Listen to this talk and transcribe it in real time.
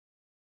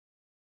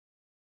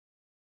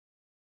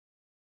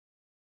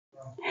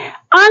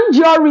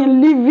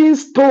Anjorin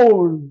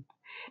Livingstone.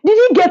 Did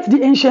he get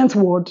the ancient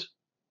word?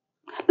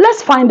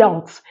 Let's find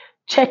out.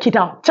 Check it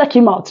out. Check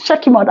him out.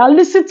 Check him out. And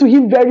listen to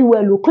him very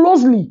well,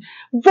 closely.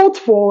 Vote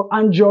for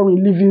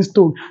Anjorin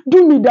Livingstone.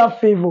 Do me that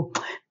favor.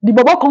 The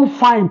Baba can't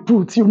find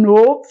put,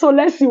 So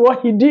let's see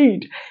what he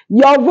did.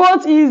 Your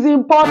vote is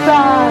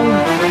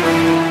important.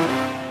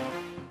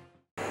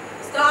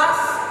 Stars,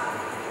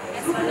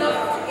 do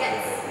not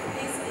forget,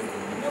 this is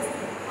the most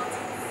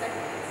important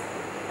segment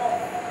of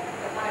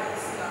the Bible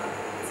Star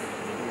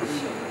TV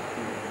show.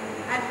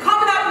 And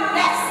coming up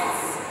next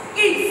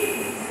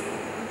is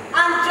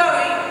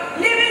Anjorin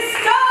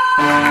Livingstone.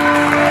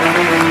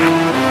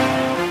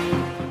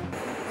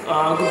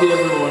 Good day,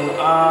 everyone.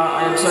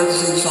 I am excited to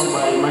sing this song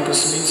by Michael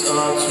Smith to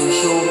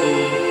show the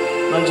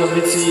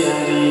longevity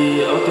and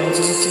the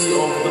authenticity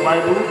of the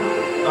Bible,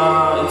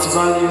 its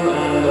value,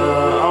 and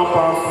how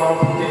powerful, how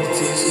potent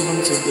it is, even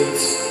till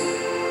date.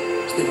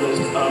 Stay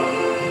blessed.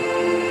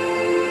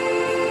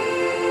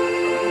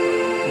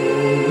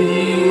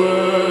 Holy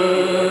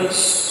words,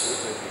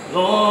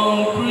 long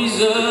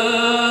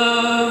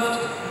preserved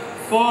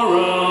for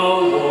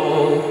our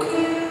walk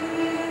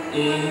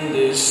in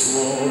this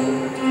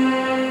world.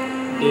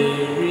 They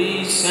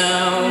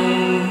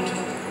resound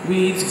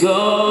with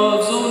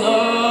God's own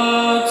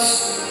hearts.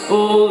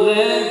 Oh,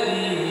 let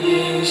the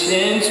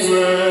ancient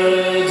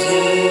words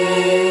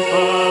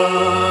impart.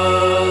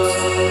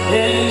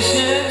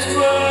 Ancient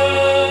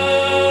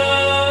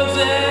words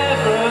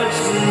ever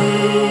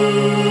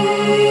true,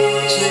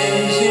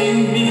 changing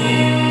me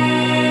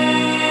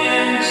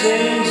and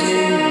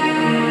changing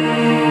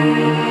you.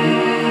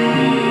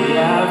 We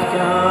have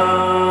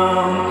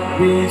come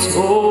with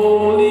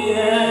holy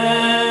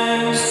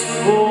hands.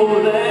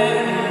 Oh,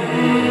 let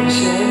the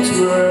ancient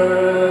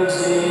words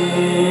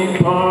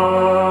impart.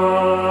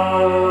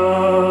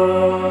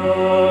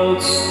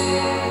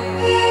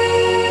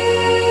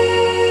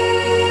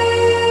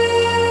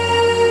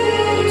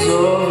 Words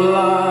of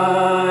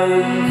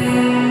life,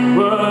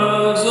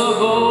 words of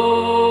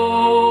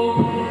hope,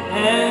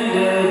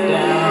 handed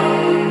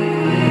down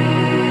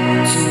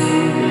to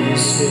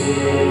this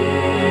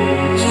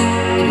age,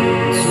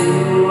 given to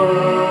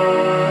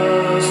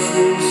us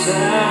through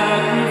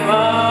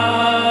sacrifice.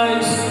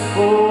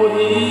 Oh,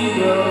 heed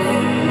the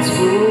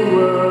faithful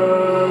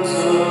words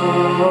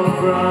of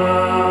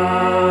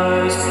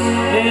Christ.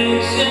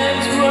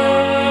 Ancient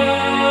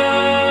words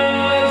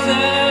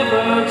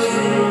ever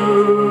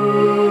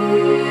true,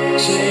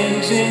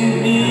 changing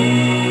me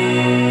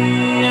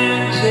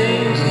and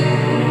changing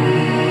you.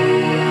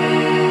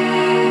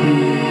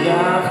 We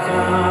have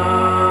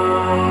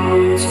come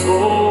with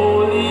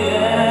holy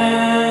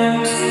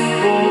hands.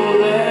 Oh,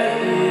 let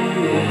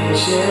the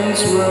ancient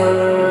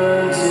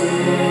words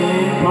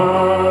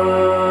impart.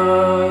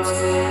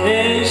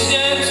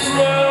 Ancient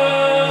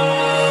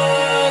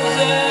words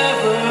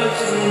ever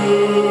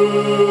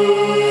true,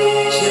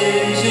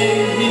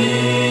 changing me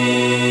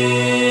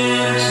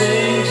and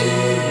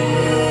changing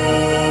you.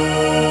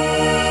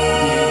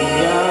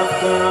 We have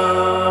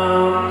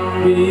come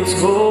with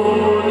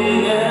holy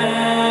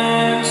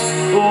hands.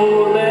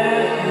 Oh,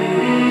 let the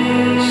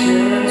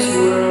ancient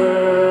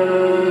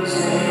words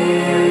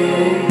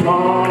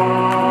impart.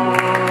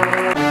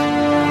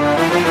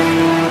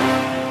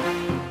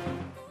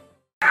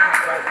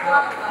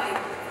 One of my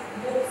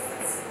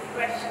most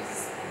precious,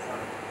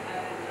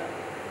 and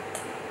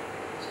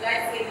should I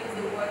say use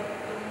the word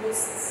the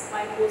most,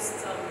 my most,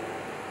 this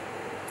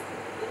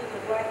is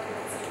the right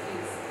word to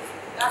use.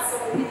 That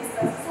song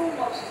ministers so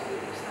much to me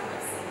each time I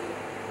sing it.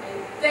 And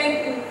thank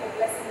him for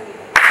blessing me.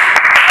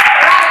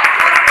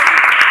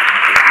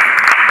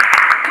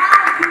 Now,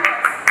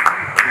 viewers,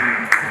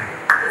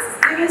 this is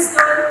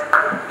Livingstone.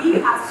 He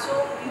has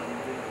shown you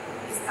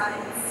his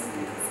talents.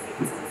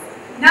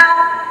 Now,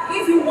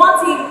 if you want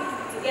him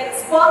to get a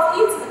spot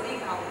into